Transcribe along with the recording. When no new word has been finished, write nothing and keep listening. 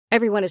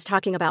Everyone is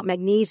talking about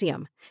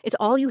magnesium. It's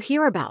all you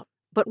hear about.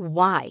 But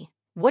why?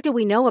 What do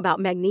we know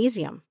about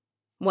magnesium?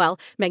 Well,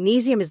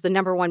 magnesium is the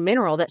number one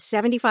mineral that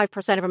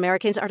 75% of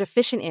Americans are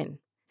deficient in.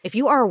 If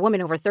you are a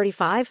woman over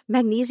 35,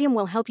 magnesium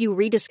will help you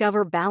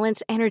rediscover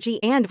balance, energy,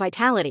 and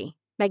vitality.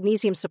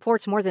 Magnesium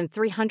supports more than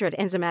 300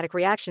 enzymatic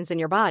reactions in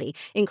your body,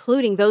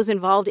 including those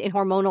involved in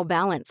hormonal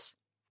balance.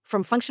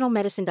 From functional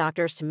medicine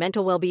doctors to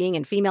mental well-being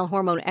and female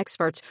hormone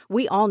experts,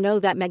 we all know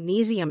that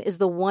magnesium is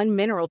the one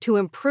mineral to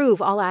improve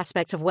all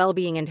aspects of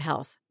well-being and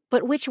health.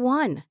 But which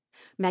one?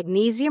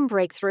 Magnesium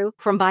Breakthrough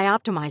from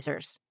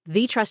Bioptimizers,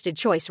 the trusted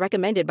choice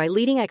recommended by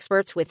leading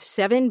experts with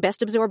 7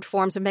 best-absorbed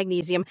forms of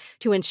magnesium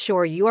to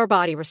ensure your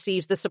body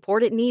receives the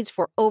support it needs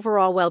for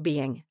overall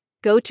well-being.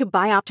 Go to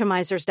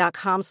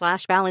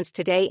bioptimizers.com/balance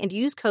today and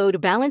use code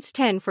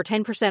BALANCE10 for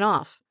 10%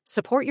 off.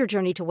 Support your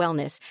journey to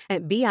wellness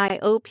at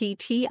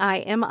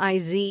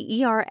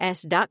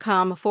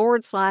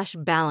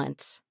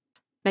bioptimizers.com/balance.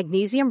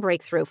 Magnesium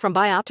Breakthrough from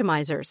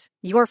Bioptimizers,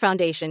 your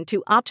foundation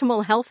to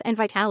optimal health and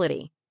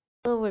vitality.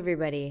 Hello,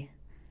 everybody.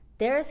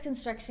 There is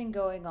construction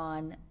going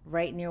on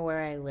right near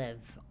where I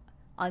live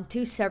on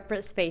 2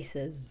 separate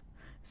spaces.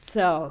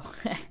 So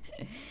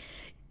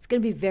it's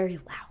going to be very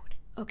loud.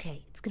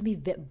 Okay, it's going to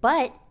be,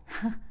 but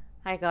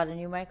I got a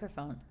new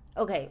microphone.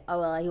 Okay,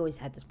 well, I always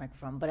had this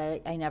microphone,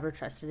 but I never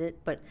trusted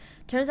it. But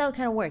turns out it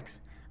kind of works.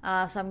 So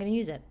I'm going to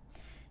use it.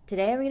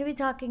 Today I'm going to be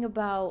talking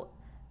about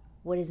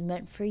what is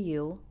meant for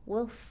you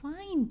will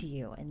find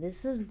you. And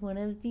this is one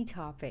of the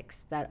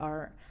topics that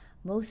are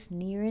most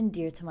near and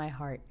dear to my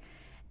heart,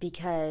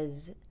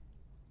 because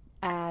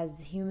as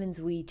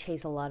humans we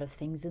chase a lot of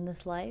things in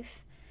this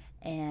life,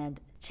 and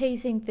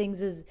chasing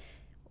things is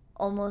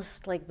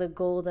almost like the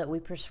goal that we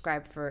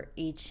prescribe for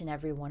each and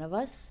every one of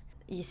us.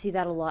 You see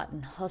that a lot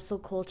in hustle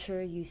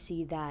culture. You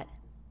see that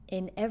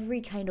in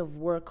every kind of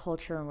work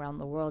culture around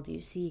the world.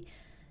 You see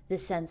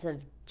this sense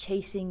of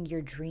chasing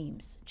your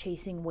dreams,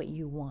 chasing what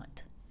you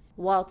want.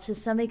 While to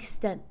some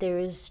extent there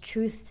is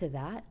truth to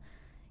that,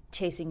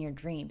 chasing your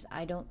dreams,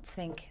 I don't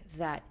think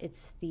that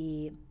it's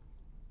the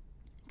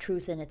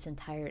truth in its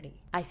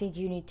entirety. I think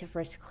you need to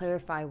first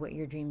clarify what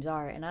your dreams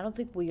are, and I don't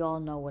think we all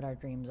know what our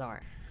dreams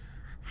are.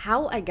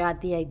 How I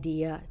got the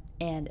idea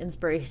and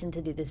inspiration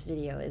to do this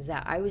video is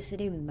that I was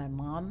sitting with my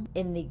mom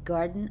in the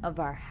garden of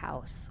our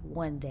house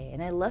one day,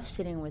 and I left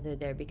sitting with her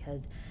there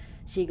because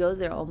she goes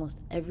there almost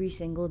every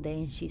single day,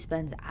 and she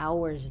spends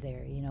hours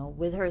there,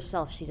 with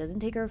herself. She doesn't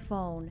take her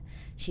phone.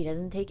 She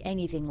doesn't take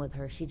anything with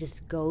her. She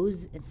just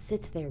goes and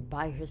sits there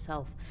by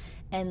herself.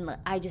 And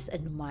I just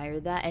admire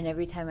that. And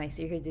every time I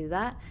see her do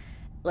that,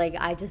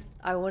 I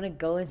want to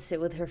go and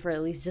sit with her for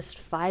at least just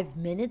 5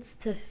 minutes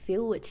to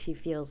feel what she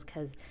feels,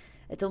 because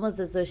it's almost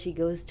as though she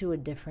goes to a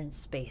different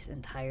space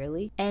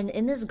entirely. And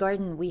in this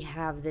garden, we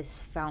have this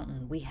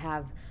fountain. We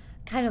have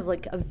kind of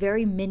like a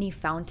very mini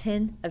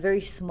fountain, a very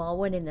small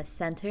one in the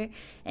center,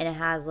 and it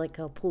has like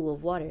a pool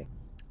of water.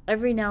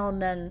 Every now and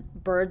then,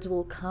 birds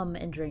will come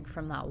and drink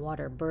from that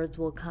water. Birds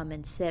will come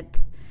and sip,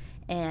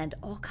 and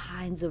all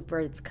kinds of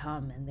birds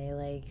come, and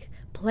they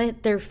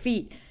plant their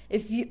feet.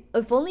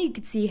 If only you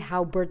could see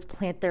how birds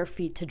plant their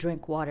feet to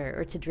drink water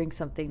or to drink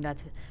something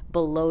that's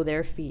below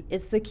their feet.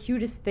 It's the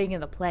cutest thing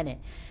in the planet.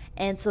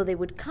 And so they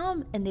would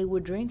come and they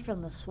would drink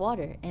from this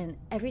water. And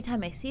every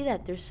time I see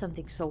that, there's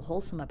something so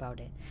wholesome about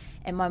it.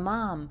 And my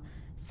mom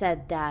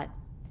said that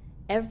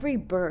every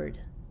bird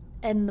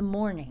in the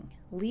morning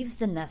leaves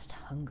the nest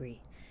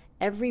hungry.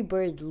 Every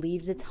bird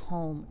leaves its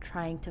home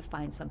trying to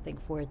find something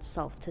for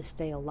itself to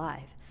stay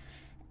alive.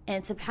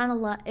 And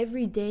subhanAllah,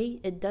 every day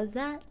it does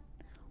that,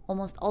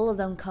 almost all of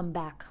them come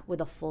back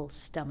with a full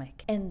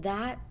stomach. And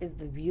that is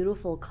the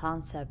beautiful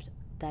concept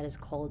that is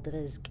called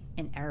rizq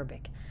in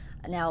Arabic.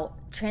 Now,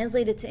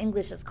 translated to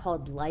English, it's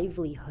called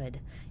livelihood.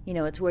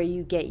 It's where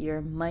you get your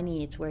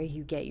money, it's where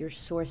you get your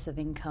source of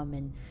income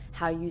and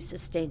how you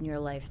sustain your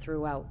life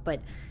throughout.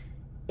 But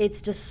it's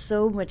just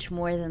so much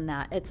more than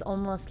that. It's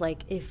almost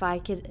like, if I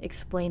could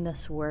explain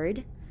this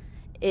word,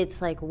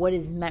 it's like what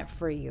is meant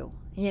for you.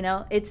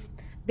 It's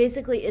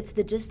basically, it's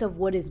the gist of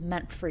what is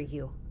meant for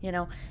you,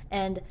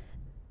 and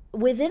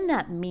within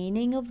that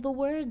meaning of the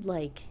word,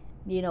 what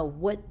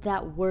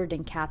that word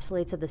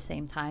encapsulates at the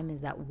same time is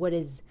that what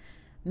is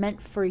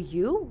meant for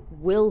you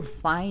will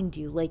find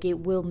you. It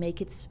will make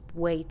its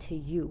way to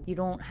you. You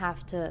don't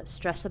have to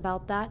stress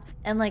about that.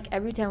 And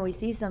every time we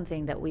see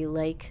something that we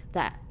like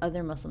that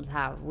other Muslims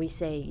have, we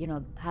say,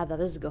 hada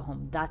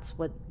rizquhum, that's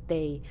what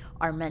they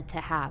are meant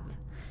to have.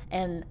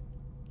 And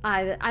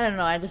I don't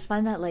know, I just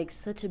find that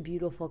such a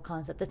beautiful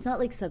concept. It's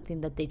not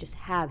something that they just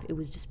have. It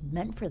was just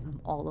meant for them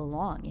all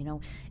along.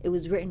 It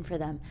was written for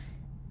them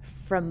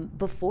from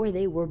before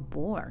they were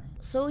born.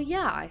 So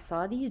yeah, I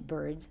saw these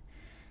birds,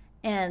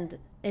 and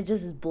it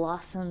just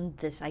blossomed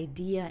this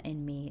idea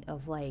in me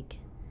of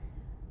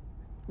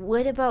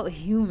what about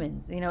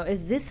humans?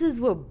 If this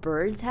is what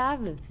birds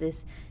have,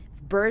 if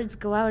birds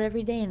go out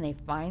every day and they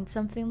find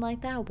something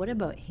like that, what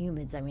about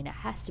humans? It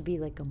has to be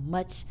a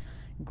much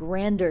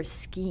grander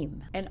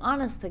scheme. And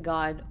honest to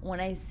God, when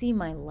I see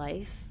my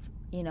life,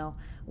 You know,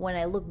 when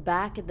I look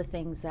back at the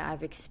things that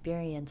I've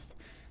experienced,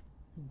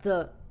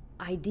 the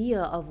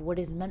idea of what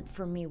is meant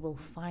for me will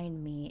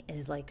find me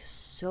is like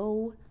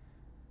so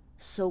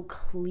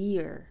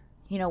clear.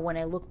 You know, when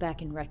I look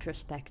back in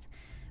retrospect,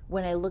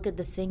 when I look at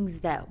the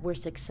things that were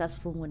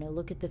successful, when I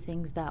look at the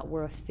things that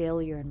were a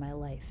failure in my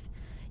life,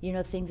 you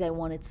know, things I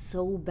wanted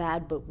so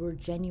bad but were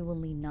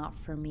genuinely not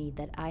for me,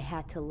 that I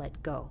had to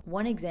let go.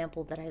 One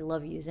example that I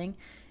love using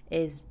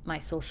is my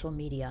social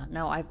media.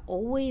 Now, I've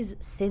always,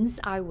 since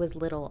I was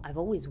little, I've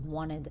always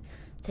wanted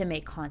to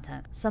make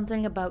content.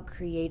 Something about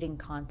creating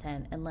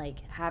content and like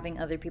having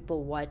other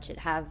people watch it,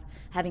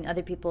 having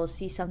other people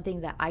see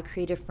something that I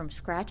created from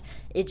scratch.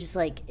 It just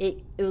like,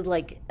 it was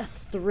like a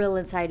thrill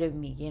inside of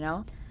me, you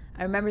know?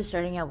 I remember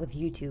starting out with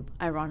YouTube,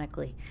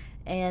 ironically,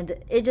 and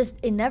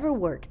it never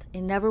worked.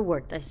 It never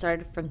worked. I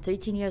started from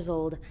 13 years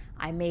old.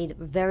 I made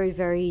very,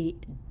 very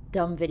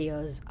dumb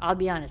videos. I'll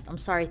be honest. I'm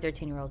sorry,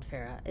 13-year-old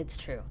Farah. It's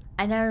true.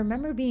 And I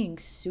remember being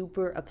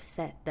super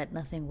upset that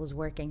nothing was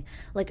working.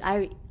 Like,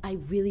 I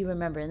really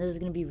remember, and this is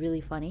going to be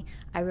really funny,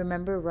 I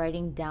remember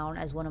writing down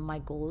as one of my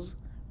goals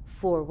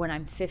for when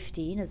I'm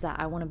 15 is that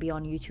I want to be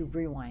on YouTube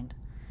Rewind.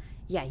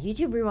 Yeah,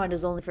 YouTube Rewind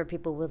is only for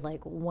people with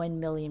like 1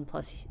 million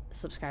plus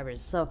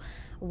subscribers. So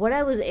what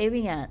I was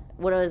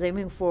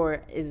aiming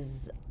for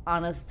is,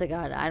 honest to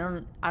God, I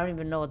don't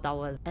even know what that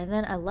was. And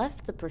then I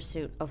left the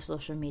pursuit of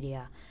social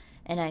media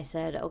and I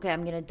said, okay,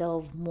 I'm going to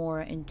delve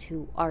more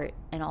into art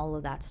and all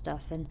of that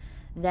stuff. And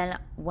then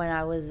when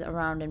I was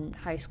around in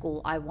high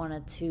school, I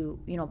wanted to,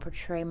 you know,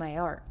 portray my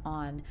art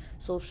on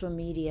social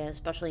media,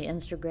 especially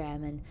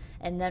Instagram.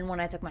 And then when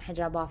I took my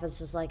hijab off, it's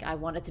just like I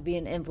wanted to be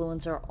an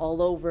influencer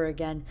all over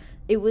again.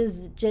 It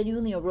was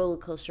genuinely a roller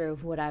coaster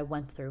of what I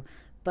went through.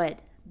 But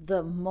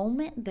the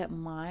moment that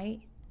my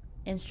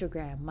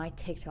Instagram, my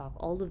TikTok,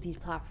 all of these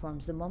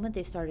platforms, the moment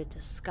they started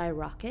to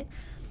skyrocket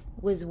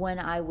was when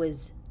I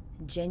was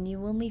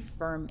genuinely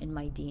firm in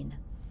my deen.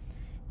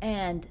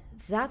 And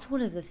that's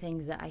one of the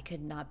things that I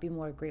could not be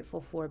more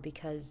grateful for,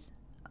 because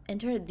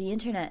the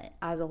internet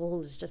as a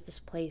whole is just this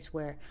place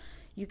where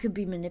you could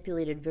be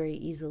manipulated very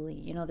easily.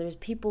 You know, there's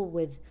people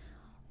with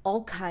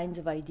all kinds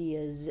of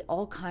ideas,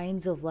 all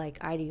kinds of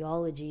like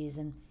ideologies,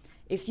 and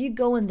if you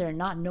go in there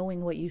not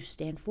knowing what you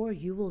stand for,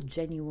 you will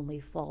genuinely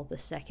fall the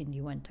second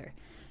you enter.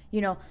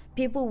 You know,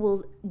 people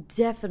will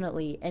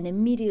definitely and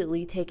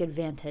immediately take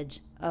advantage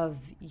of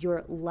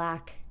your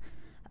lack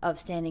of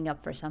standing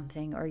up for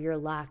something or your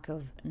lack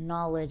of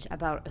knowledge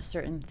about a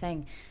certain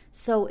thing.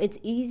 So it's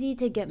easy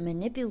to get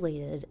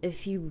manipulated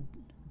if you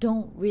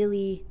don't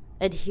really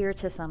adhere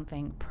to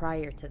something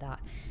prior to that.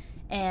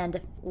 And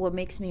what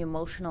makes me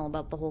emotional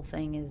about the whole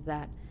thing is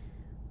that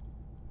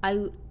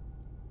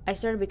I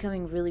started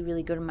becoming really,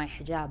 really good at my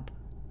hijab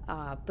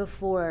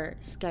before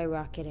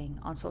skyrocketing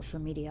on social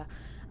media.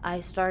 I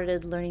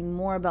started learning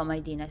more about my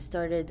deen. I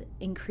started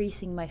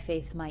increasing my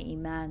faith, my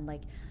iman,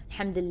 like,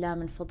 alhamdulillah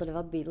min fadl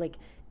rabbi, like,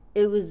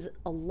 it was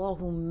Allah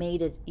who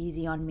made it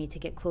easy on me to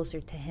get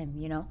closer to Him,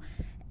 you know?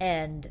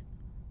 And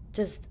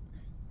just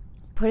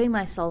putting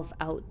myself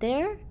out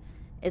there,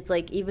 it's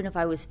like even if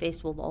I was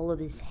faced with all of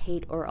this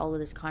hate or all of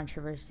this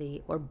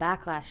controversy or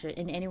backlash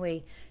in any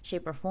way,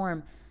 shape, or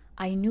form,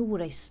 I knew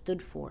what I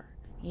stood for,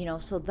 you know?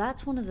 So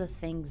that's one of the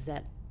things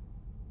that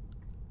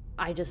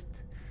I just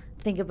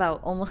think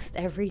about almost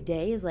every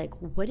day is like,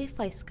 what if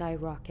I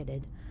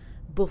skyrocketed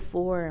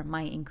before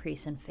my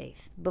increase in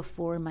faith,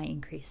 before my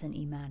increase in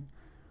iman?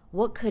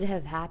 What could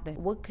have happened?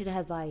 What could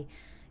have I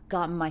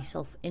gotten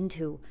myself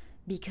into?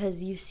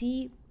 Because you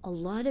see a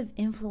lot of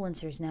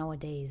influencers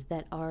nowadays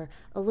that are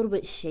a little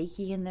bit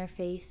shaky in their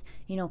faith,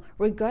 you know,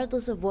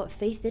 regardless of what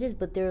faith it is,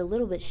 but they're a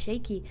little bit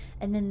shaky,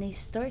 and then they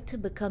start to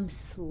become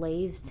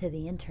slaves to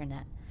the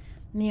internet.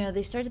 You know,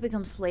 they start to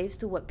become slaves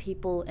to what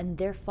people and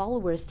their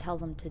followers tell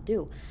them to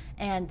do.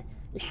 And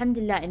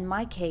alhamdulillah, in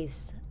my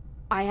case,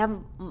 I have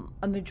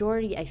a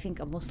majority, I think,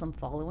 a Muslim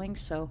following,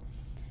 so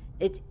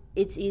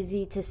it's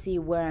easy to see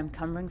where I'm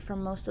coming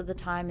from most of the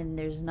time, and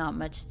there's not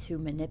much to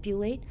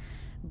manipulate.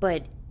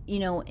 But, you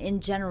know, in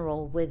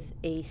general, with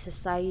a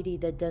society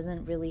that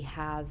doesn't really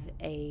have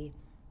a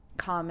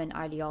common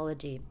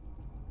ideology,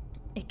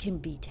 it can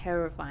be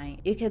terrifying.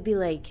 It could be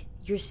like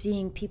you're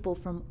seeing people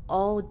from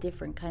all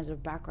different kinds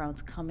of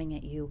backgrounds coming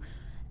at you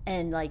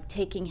and like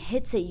taking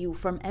hits at you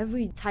from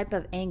every type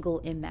of angle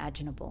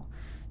imaginable.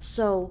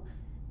 So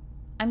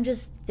I'm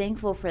just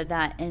thankful for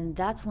that, and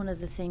that's one of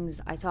the things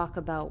I talk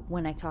about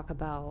when I talk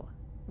about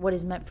what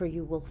is meant for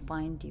you will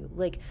find you.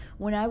 Like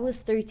when I was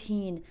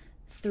 13,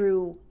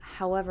 through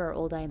however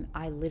old I am,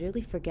 I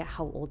literally forget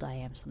how old I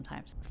am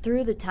sometimes.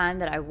 Through the time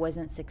that I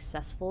wasn't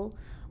successful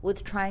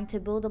with trying to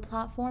build a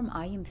platform,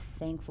 I am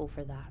thankful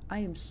for that. I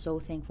am so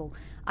thankful.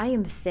 I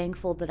am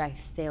thankful that I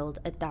failed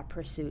at that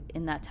pursuit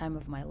in that time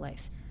of my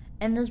life.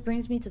 And this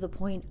brings me to the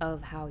point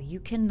of how you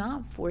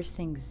cannot force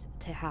things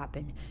to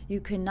happen. You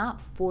cannot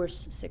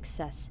force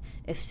success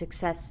if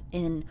success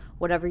in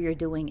whatever you're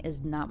doing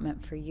is not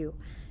meant for you.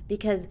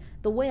 Because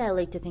the way I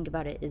like to think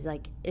about it is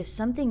like, if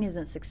something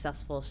isn't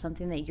successful,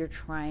 something that you're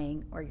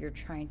trying or you're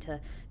trying to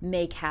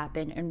make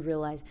happen and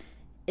realize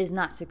is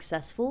not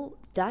successful,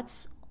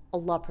 that's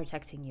Allah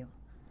protecting you,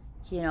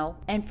 you know?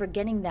 And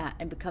forgetting that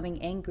and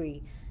becoming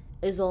angry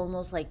is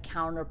almost like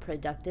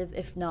counterproductive,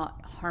 if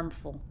not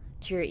harmful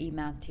to your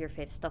iman, to your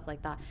faith, stuff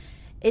like that.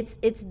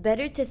 It's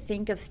better to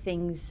think of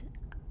things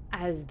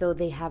as though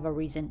they have a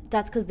reason.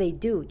 That's because they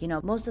do. You know,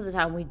 most of the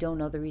time we don't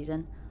know the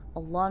reason.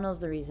 Allah knows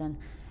the reason.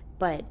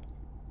 But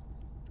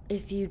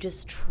if you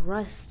just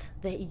trust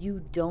that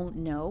you don't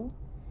know,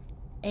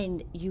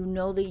 and you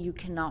know that you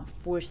cannot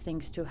force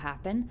things to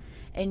happen,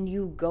 and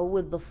you go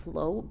with the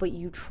flow, but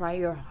you try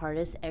your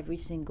hardest every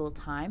single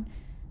time,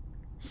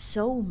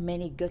 so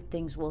many good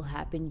things will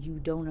happen you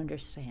don't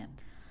understand.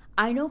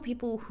 I know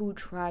people who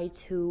try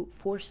to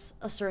force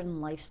a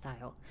certain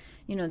lifestyle.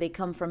 You know, they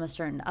come from a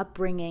certain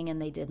upbringing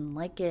and they didn't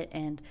like it,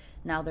 and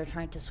now they're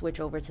trying to switch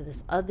over to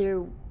this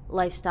other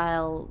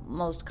lifestyle,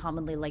 most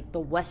commonly like the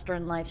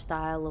Western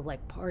lifestyle of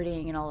like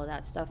partying and all of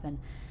that stuff. And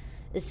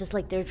it's just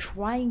like they're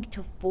trying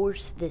to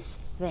force this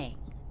thing.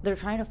 They're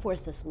trying to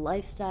force this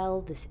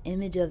lifestyle, this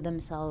image of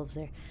themselves,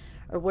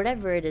 or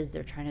whatever it is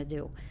they're trying to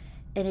do.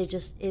 And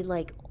it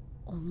like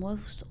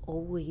almost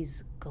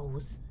always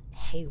goes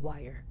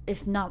haywire,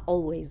 if not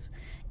always.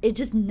 It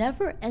just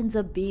never ends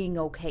up being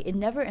okay. It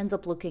never ends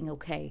up looking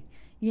okay,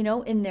 you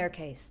know, in their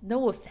case.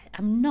 No offense.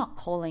 I'm not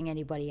calling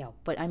anybody out,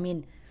 but I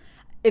mean,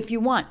 if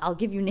you want, I'll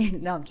give you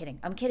names. No, I'm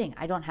kidding.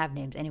 I don't have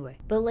names anyway.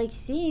 But like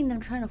seeing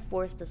them trying to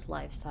force this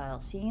lifestyle,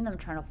 seeing them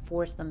trying to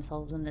force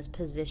themselves in this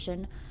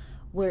position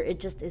where it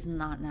just is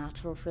not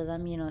natural for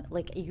them, you know,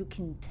 like you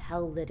can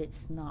tell that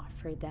it's not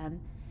for them.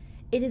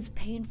 It is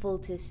painful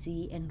to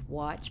see and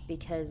watch,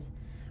 because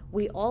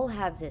we all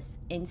have this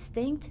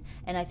instinct,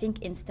 and I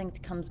think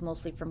instinct comes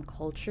mostly from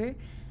culture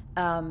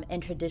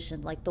and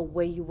tradition, like the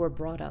way you were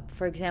brought up.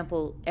 For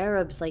example,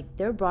 Arabs, like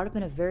they're brought up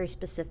in a very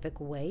specific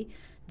way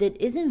that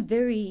isn't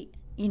very,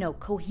 you know,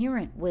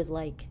 coherent with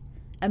like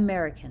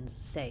Americans,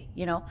 say,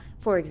 you know,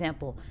 for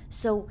example.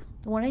 So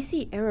when I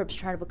see Arabs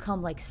trying to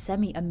become like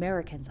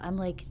semi-Americans, I'm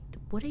like,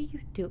 what are you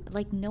doing?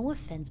 Like, no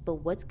offense, but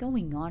what's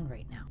going on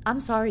right now? I'm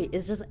sorry,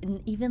 it's just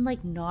even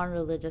like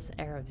non-religious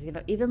Arabs, you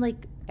know, even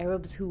like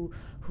Arabs who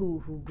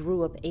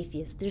grew up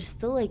atheists, there's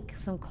still like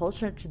some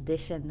culture and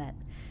tradition that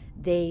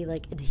they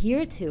like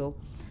adhere to.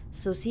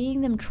 So seeing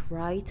them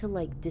try to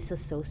like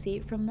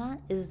disassociate from that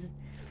is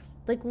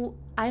like,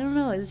 I don't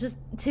know, it's just,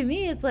 to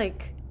me, it's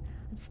like,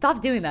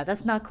 stop doing that.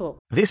 That's not cool.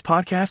 This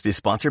podcast is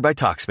sponsored by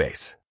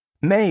Talkspace.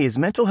 May is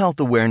Mental Health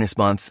Awareness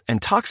Month,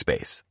 and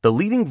Talkspace, the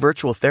leading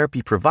virtual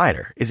therapy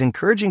provider, is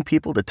encouraging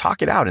people to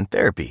talk it out in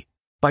therapy.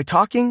 By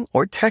talking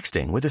or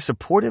texting with a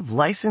supportive,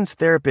 licensed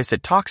therapist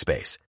at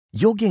Talkspace,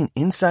 you'll gain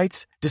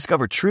insights,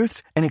 discover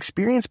truths, and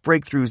experience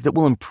breakthroughs that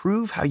will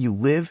improve how you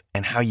live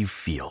and how you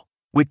feel.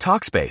 With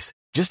Talkspace,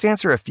 just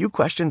answer a few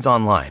questions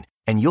online,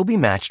 and you'll be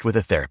matched with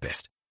a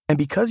therapist. And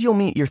because you'll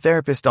meet your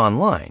therapist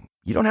online,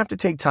 you don't have to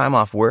take time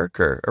off work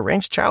or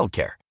arrange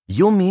childcare.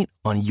 You'll meet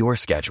on your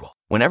schedule,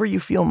 whenever you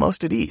feel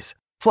most at ease.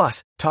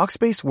 Plus,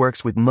 Talkspace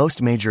works with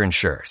most major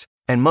insurers,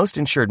 and most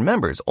insured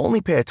members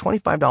only pay a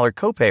 $25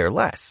 copay or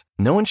less.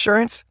 No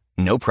insurance?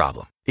 No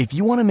problem. If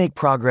you want to make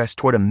progress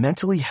toward a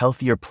mentally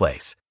healthier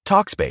place,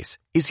 Talkspace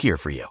is here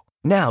for you.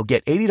 Now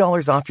get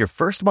 $80 off your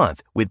first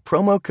month with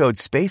promo code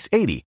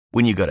SPACE80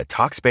 when you go to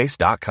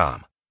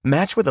Talkspace.com.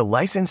 Match with a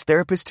licensed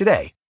therapist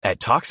today at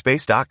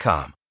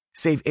Talkspace.com.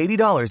 Save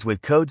 $80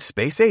 with code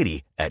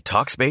SPACE80 at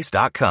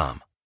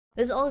Talkspace.com.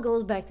 This all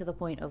goes back to the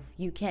point of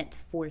you can't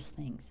force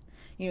things.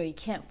 You know, you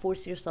can't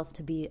force yourself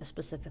to be a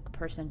specific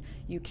person.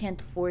 You can't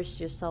force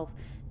yourself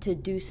to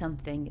do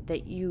something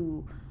that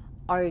you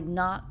are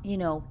not, you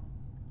know,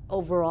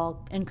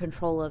 overall in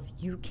control of.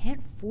 You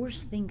can't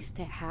force things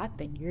to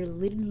happen.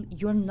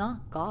 You're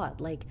not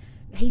God. Like,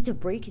 I hate to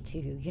break it to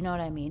you, you know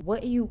what I mean?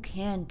 What you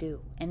can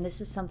do, and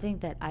this is something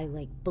that I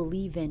like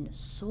believe in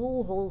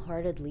so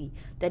wholeheartedly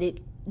that it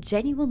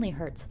genuinely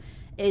hurts,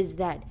 is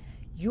that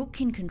you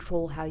can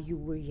control how you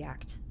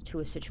react to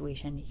a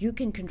situation. You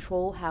can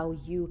control how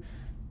you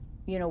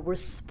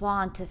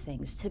respond to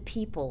things, to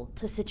people,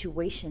 to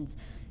situations.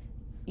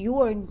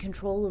 You are in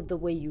control of the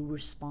way you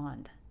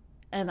respond.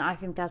 And I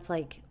think that's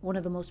like one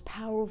of the most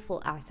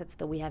powerful assets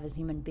that we have as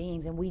human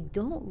beings, and we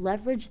don't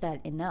leverage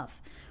that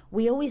enough.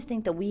 We always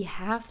think that we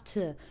have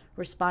to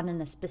respond in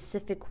a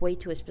specific way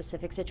to a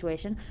specific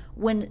situation,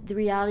 when the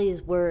reality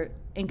is we're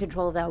in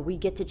control of that. We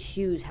get to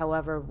choose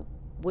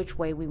which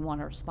way we want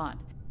to respond.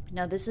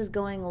 Now, this is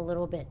going a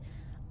little bit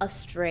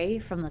astray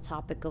from the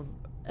topic of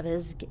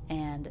rizq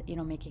and, you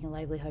know, making a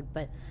livelihood,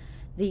 but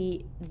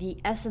the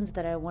essence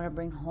that I want to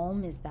bring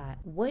home is that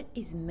what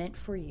is meant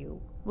for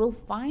you will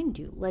find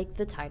you, like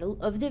the title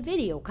of the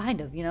video, kind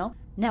of, you know?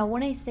 Now,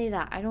 when I say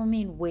that, I don't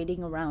mean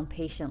waiting around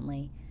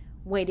patiently,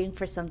 waiting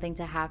for something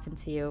to happen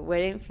to you,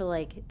 waiting for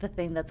like the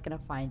thing that's going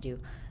to find you.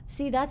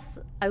 See,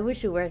 I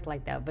wish it worked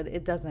like that, but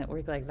it doesn't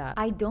work like that.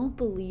 I don't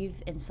believe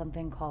in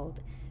something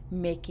called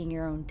making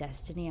your own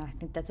destiny. I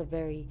think that's a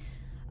very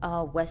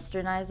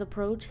westernized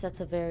approach. That's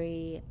a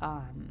very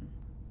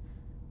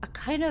a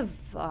kind of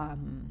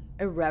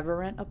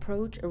irreverent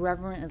approach.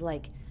 Irreverent is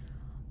like,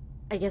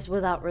 I guess,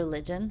 without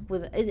religion.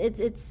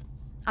 It's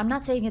I'm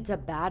not saying it's a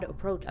bad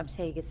approach. I'm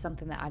saying it's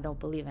something that I don't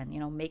believe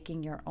in,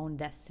 making your own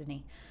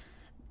destiny.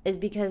 Is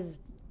because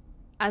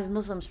as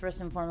Muslims,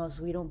 first and foremost,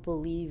 we don't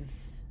believe,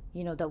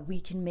 that we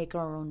can make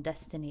our own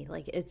destiny.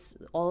 Like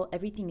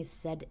everything is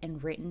said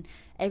and written.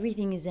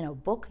 Everything is in a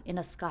book, in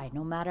a sky,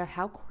 no matter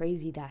how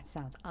crazy that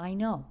sounds. I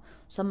know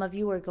some of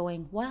you are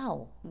going,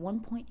 wow,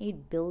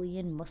 1.8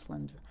 billion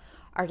Muslims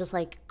are just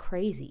like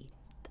crazy.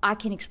 I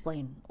can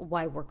explain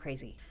why we're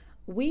crazy.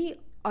 We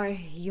are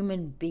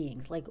human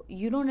beings. Like,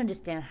 you don't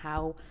understand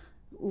how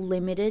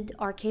limited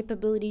our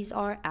capabilities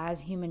are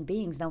as human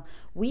beings. Now,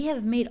 we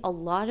have made a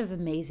lot of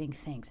amazing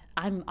things.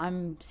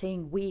 I'm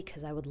saying we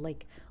because I would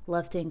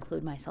love to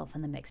include myself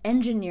in the mix.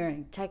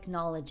 Engineering,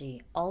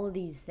 technology, all of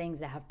these things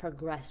that have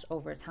progressed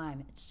over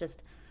time. It's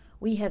just,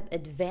 we have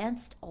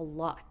advanced a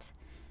lot.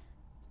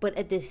 But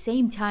at the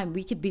same time,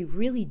 we could be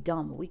really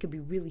dumb. We could be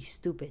really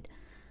stupid.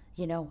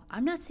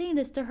 I'm not saying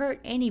this to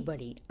hurt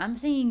anybody. I'm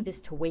saying this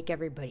to wake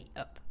everybody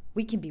up.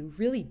 We can be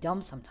really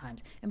dumb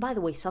sometimes. And by the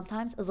way,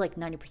 sometimes is like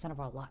 90% of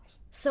our lives.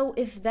 So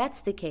if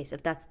that's the case,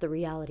 if that's the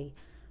reality,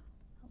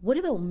 what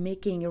about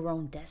making your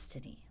own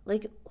destiny?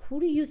 Like, who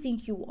do you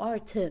think you are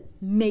to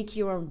make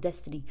your own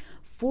destiny?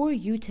 For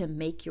you to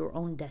make your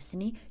own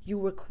destiny, you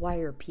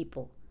require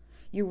people.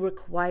 You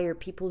require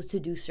people to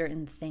do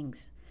certain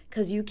things.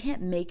 Because you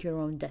can't make your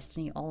own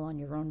destiny all on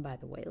your own, by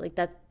the way. Like,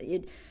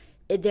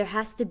 there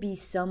has to be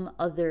some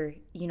other,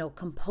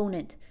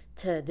 component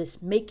to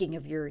this making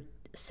of your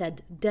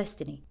said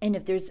destiny. And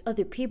if there's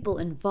other people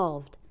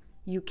involved,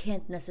 you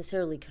can't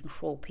necessarily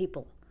control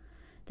people.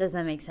 Does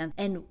that make sense?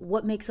 And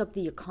what makes up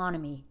the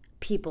economy?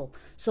 People.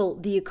 So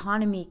the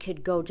economy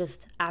could go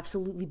just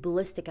absolutely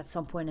ballistic at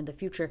some point in the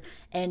future,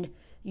 and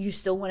you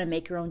still want to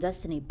make your own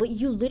destiny, but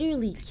you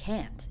literally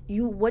can't.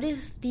 What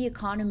if the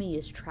economy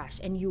is trash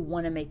and you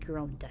want to make your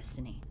own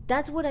destiny?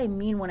 That's what I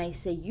mean when I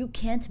say you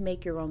can't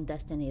make your own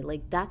destiny.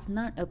 Like, that's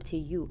not up to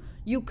you.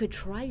 You could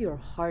try your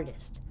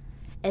hardest,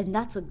 and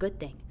that's a good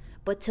thing.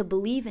 But to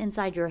believe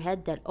inside your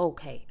head that,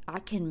 okay, I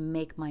can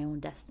make my own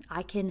destiny.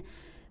 I can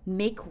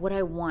make what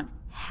I want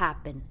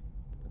happen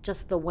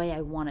just the way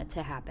I want it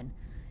to happen.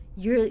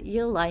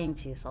 You're lying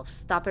to yourself.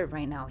 Stop it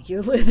right now.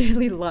 You're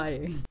literally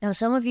lying. Now,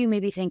 some of you may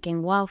be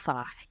thinking, wow,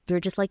 Fa, you're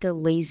just like a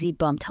lazy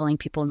bum telling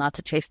people not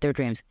to chase their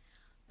dreams.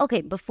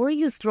 Okay, before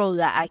you throw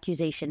that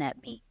accusation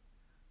at me,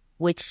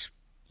 which,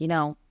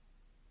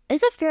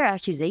 is a fair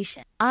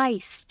accusation, I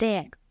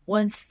stand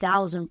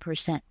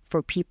 1,000%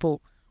 for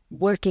people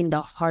working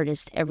the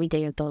hardest every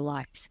day of their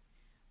lives.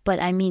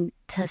 But I mean,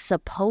 to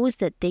suppose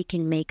that they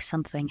can make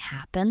something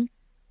happen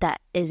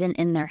that isn't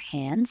in their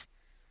hands,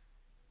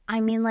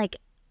 I mean, like,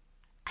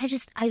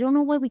 I don't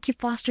know why we keep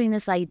fostering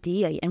this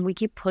idea and we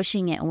keep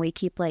pushing it and we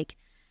keep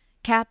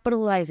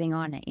capitalizing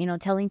on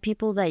it, telling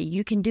people that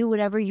you can do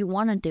whatever you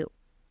want to do.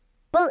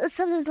 Well,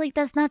 sometimes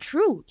that's not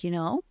true,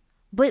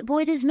 But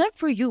what is meant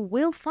for you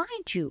will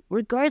find you,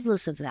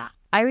 regardless of that.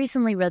 I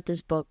recently read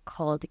this book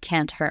called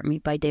Can't Hurt Me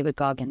by David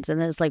Goggins,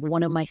 and it's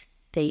one of my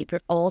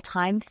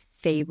all-time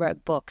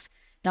favorite books.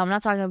 Now, I'm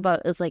not talking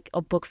about it's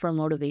a book for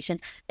motivation.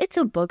 It's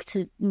a book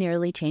to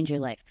nearly change your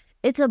life.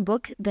 It's a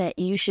book that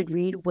you should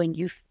read when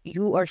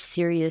you are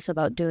serious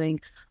about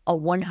doing a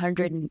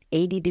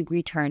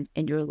 180-degree turn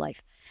in your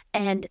life.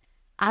 And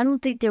I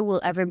don't think there will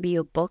ever be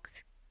a book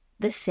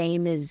the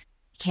same as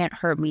Can't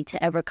Hurt Me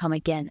to ever come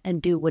again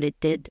and do what it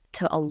did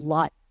to a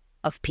lot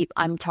of people.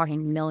 I'm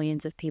talking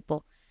millions of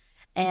people.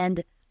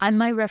 And I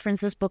might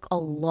reference this book a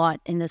lot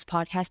in this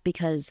podcast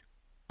because,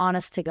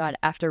 honest to God,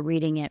 after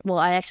reading it, well,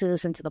 I actually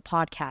listened to the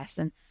podcast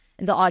and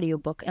the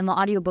audiobook. And the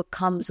audiobook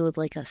comes with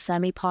a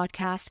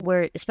semi-podcast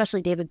where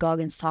especially David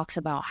Goggins talks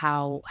about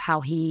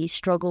how he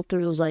struggled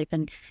through his life,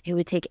 and he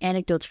would take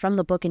anecdotes from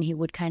the book and he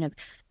would kind of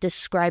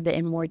describe it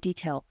in more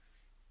detail.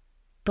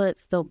 But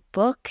the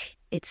book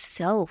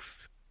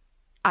itself,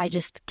 I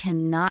just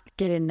cannot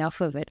get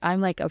enough of it.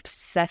 I'm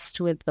obsessed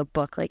with the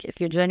book.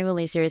 If you're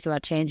genuinely serious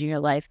about changing your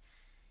life,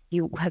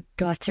 you have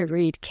got to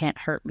read Can't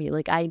Hurt Me.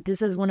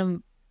 This is one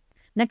of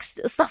next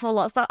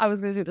astaghfirullah. I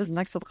was going to say this is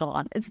next to the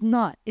Quran. It's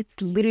not.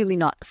 It's literally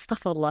not.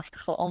 Astaghfirullah.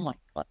 Oh my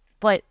God.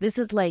 But this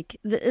is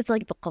it's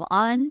the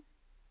Quran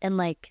and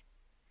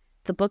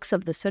the books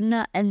of the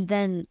Sunnah, and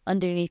then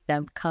underneath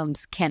them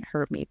comes Can't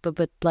Hurt Me. But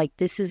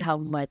this is how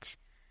much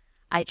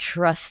I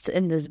trust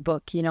in this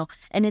book,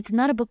 And it's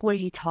not a book where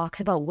he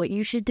talks about what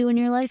you should do in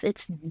your life.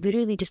 It's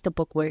literally just a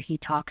book where he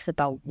talks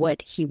about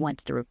what he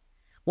went through,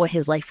 what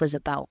his life was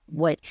about,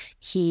 what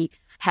he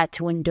had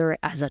to endure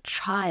as a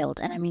child.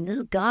 And I mean,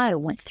 this guy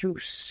went through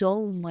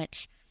so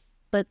much.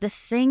 But the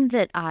thing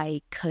that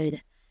I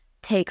could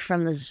take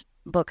from this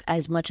book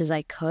as much as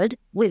I could,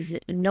 with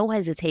no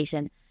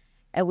hesitation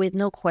and with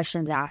no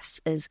questions asked,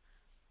 is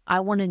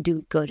I want to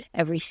do good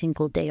every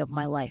single day of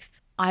my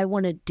life. I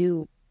want to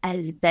do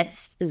as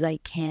best as I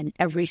can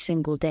every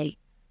single day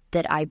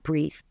that I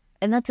breathe.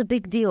 And that's a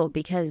big deal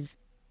because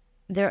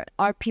there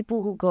are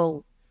people who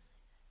go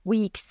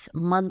weeks,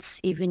 months,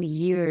 even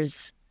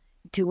years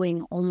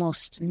doing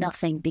almost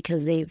nothing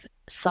because they've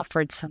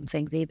suffered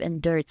something, they've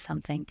endured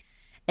something.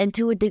 And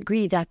to a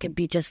degree, that could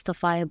be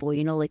justifiable,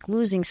 like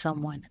losing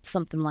someone,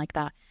 something like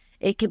that.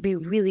 It could be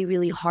really,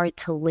 really hard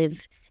to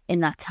live in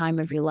that time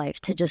of your life,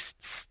 to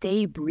just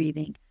stay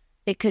breathing.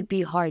 It could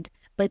be hard,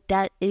 but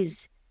that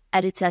is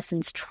at its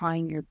essence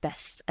trying your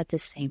best at the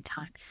same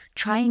time.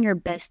 Trying your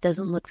best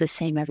doesn't look the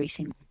same every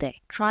single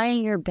day.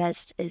 Trying your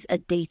best is a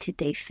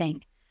day-to-day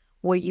thing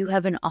where you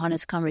have an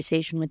honest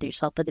conversation with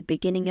yourself at the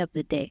beginning of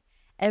the day,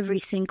 every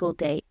single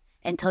day,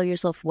 and tell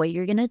yourself what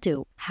you're going to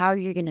do, how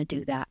you're going to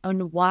do that,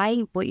 and why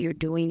what you're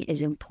doing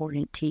is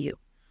important to you.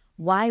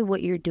 Why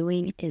what you're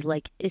doing is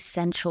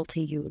essential to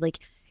you.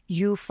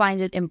 You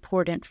find it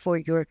important for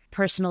your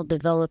personal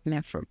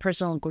development, for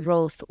personal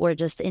growth, or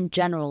just in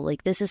general.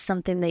 This is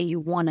something that you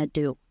want to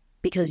do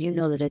because you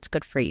know that it's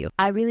good for you.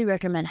 I really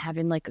recommend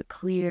having a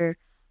clear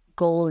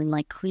goal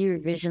and clear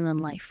vision in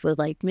life with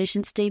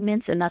mission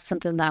statements. And that's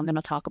something that I'm going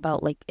to talk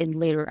about in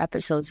later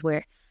episodes,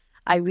 where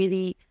I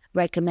really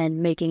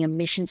recommend making a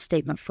mission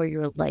statement for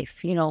your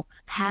life.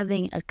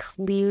 Having a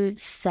clear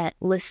set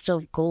list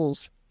of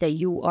goals that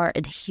you are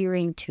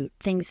adhering to,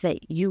 things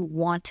that you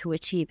want to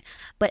achieve.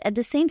 But at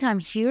the same time,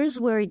 here's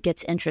where it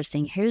gets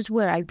interesting. Here's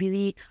where I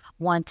really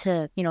want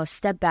to,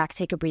 step back,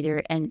 take a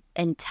breather, and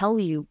tell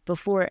you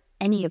before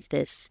any of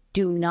this,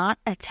 do not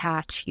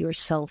attach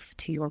yourself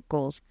to your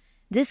goals.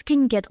 This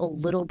can get a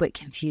little bit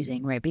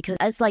confusing, right? Because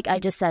as I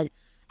just said,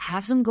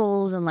 have some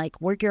goals and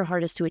work your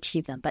hardest to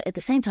achieve them. But at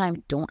the same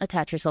time, don't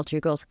attach yourself to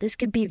your goals. This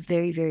could be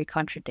very, very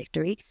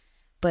contradictory.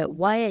 But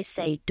why I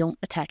say don't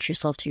attach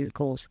yourself to your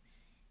goals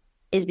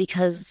is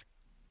because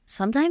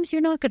sometimes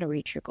you're not going to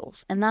reach your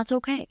goals, and that's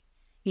okay.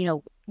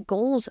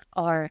 Goals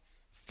are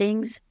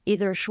things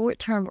either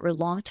short-term or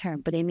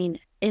long-term, but I mean,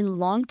 in the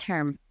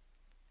long-term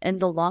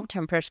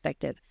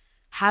perspective,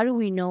 how do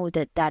we know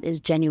that that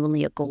is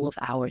genuinely a goal of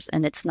ours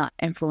and it's not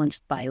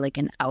influenced by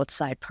an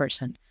outside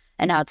person,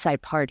 an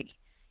outside party?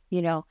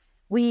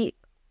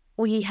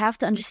 We have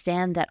to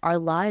understand that our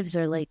lives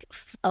are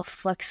a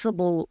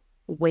flexible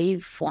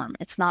waveform.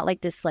 It's not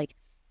this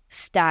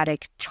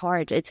static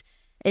charge.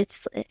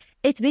 It's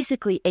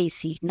basically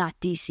AC, not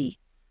DC.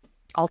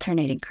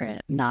 Alternating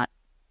current, not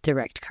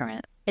direct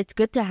current. It's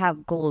good to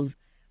have goals,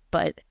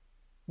 but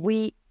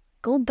we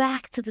go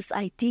back to this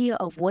idea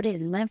of what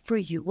is meant for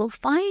you will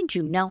find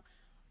you. Now,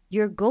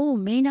 your goal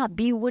may not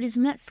be what is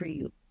meant for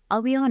you.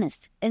 I'll be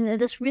honest. And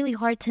it's really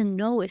hard to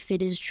know if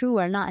it is true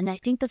or not. And I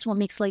think that's what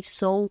makes life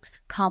so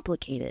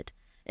complicated.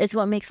 It's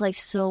what makes life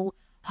so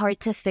hard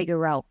to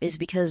figure out, is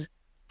because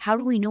how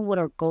do we know what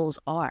our goals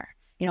are?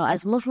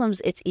 As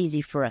Muslims, it's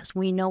easy for us.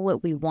 We know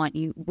what we want.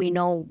 We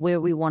know where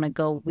we want to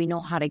go. We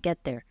know how to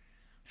get there.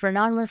 For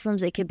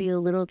non-Muslims, it could be a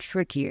little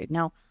trickier.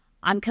 Now,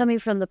 I'm coming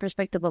from the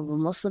perspective of a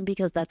Muslim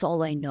because that's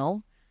all I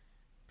know.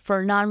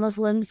 For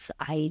non-Muslims,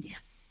 I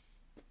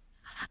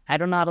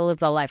don't know how to live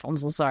that life. I'm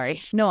so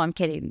sorry. No, I'm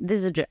kidding.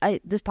 This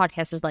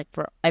podcast is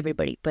for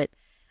everybody. But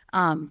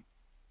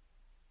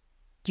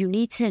you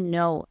need to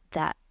know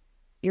that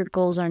your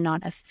goals are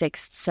not a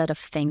fixed set of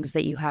things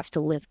that you have to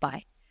live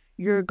by.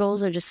 Your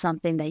goals are just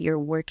something that you're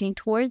working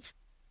towards,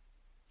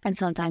 and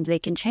sometimes they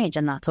can change,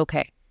 and that's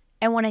okay.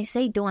 And when I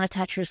say don't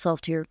attach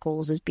yourself to your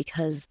goals, is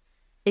because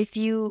if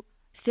you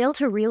fail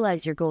to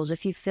realize your goals,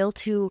 if you fail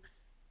to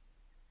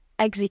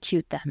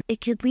execute them,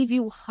 it could leave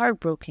you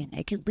heartbroken.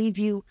 It could leave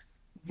you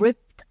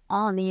ripped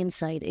on the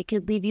inside. It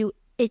could leave you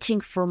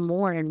itching for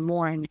more and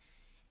more, and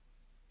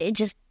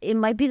it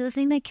might be the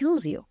thing that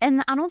kills you.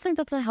 And I don't think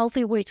that's a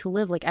healthy way to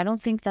live. I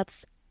don't think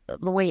that's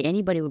the way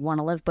anybody would want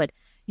to live, but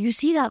you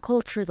see that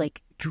culture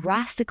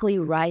drastically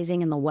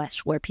rising in the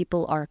West, where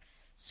people are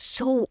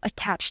so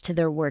attached to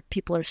their work.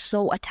 People are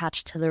so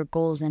attached to their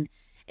goals. And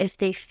if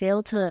they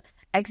fail to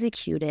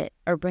execute it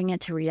or bring it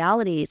to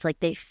reality, it's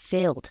they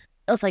failed.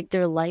 It's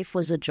their life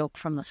was a joke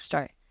from the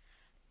start.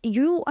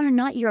 You are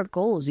not your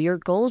goals. Your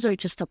goals are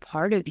just a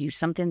part of you,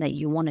 something that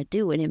you want to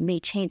do, and it may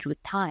change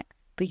with time.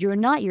 But you're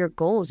not your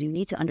goals. You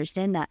need to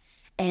understand that.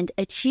 And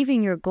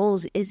achieving your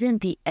goals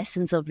isn't the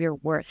essence of your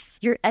worth.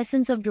 Your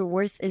essence of your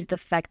worth is the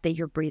fact that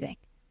you're breathing.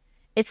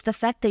 It's the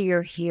fact that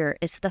you're here.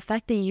 It's the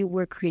fact that you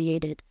were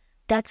created.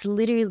 That's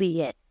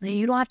literally it.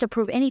 You don't have to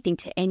prove anything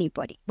to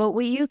anybody. But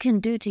what you can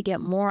do to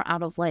get more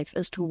out of life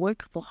is to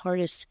work the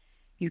hardest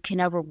you can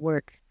ever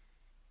work.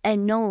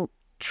 And know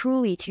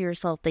truly to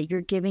yourself that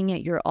you're giving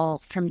it your all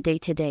from day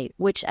to day,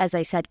 which, as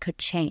I said, could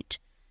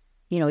change.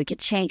 It could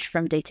change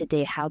from day to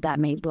day how that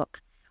may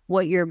look.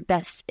 What your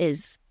best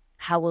is,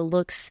 how it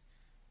looks,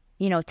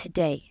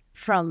 today,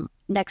 from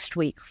next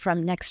week,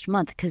 from next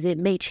month, because it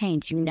may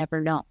change. You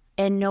never know.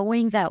 And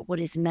knowing that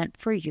what is meant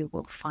for you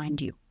will find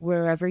you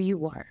wherever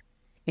you are,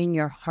 in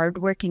your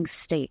hardworking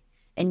state,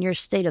 in your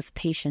state of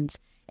patience,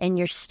 in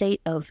your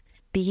state of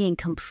being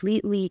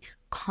completely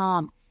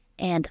calm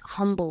and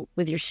humble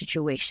with your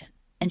situation,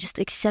 and just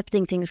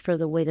accepting things for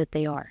the way that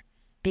they are.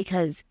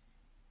 Because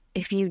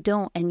if you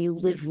don't, and you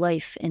live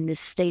life in this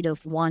state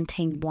of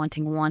wanting,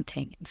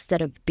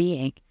 instead of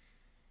being,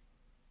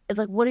 It's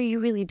like, what are you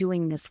really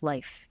doing in this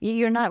life?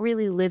 You're not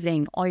really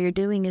living. All you're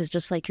doing is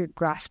just like you're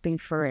grasping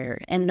for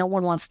air, and no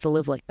one wants to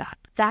live like that.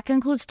 That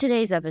concludes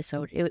today's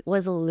episode. It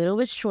was a little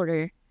bit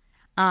shorter,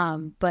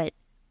 but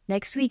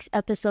next week's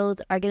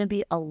episodes are going to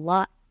be a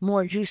lot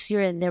more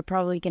juicier, and they're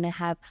probably going to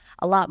have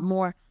a lot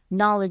more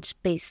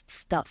knowledge-based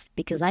stuff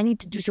because I need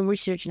to do some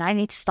research and I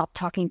need to stop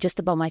talking just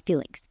about my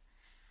feelings.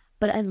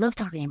 But I love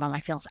talking about my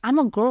feelings. I'm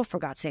a girl, for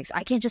God's sakes.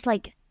 I can't just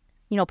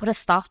put a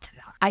stop to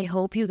that. I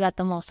hope you got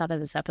the most out of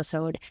this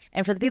episode.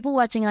 And for the people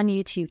watching on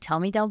YouTube, tell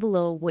me down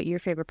below what your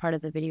favorite part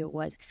of the video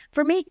was.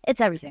 For me,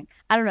 it's everything.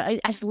 I don't know.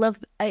 I just love,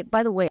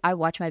 by the way, I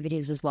watch my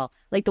videos as well.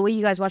 Like the way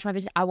you guys watch my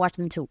videos, I watch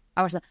them too.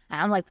 And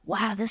I'm like,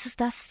 wow,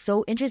 that's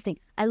so interesting.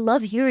 I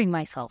love hearing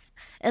myself.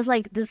 It's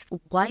like this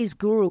wise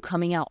guru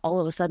coming out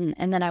all of a sudden.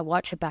 And then I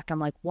watch it back. I'm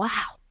like,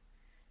 wow,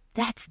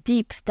 that's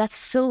deep. That's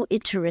so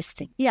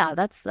interesting. Yeah,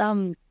 that's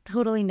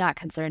totally not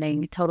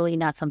concerning. Totally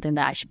not something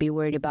that I should be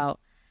worried about.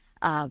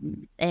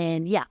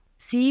 And yeah,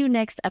 see you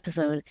next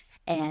episode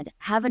and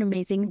have an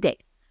amazing day.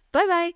 Bye bye.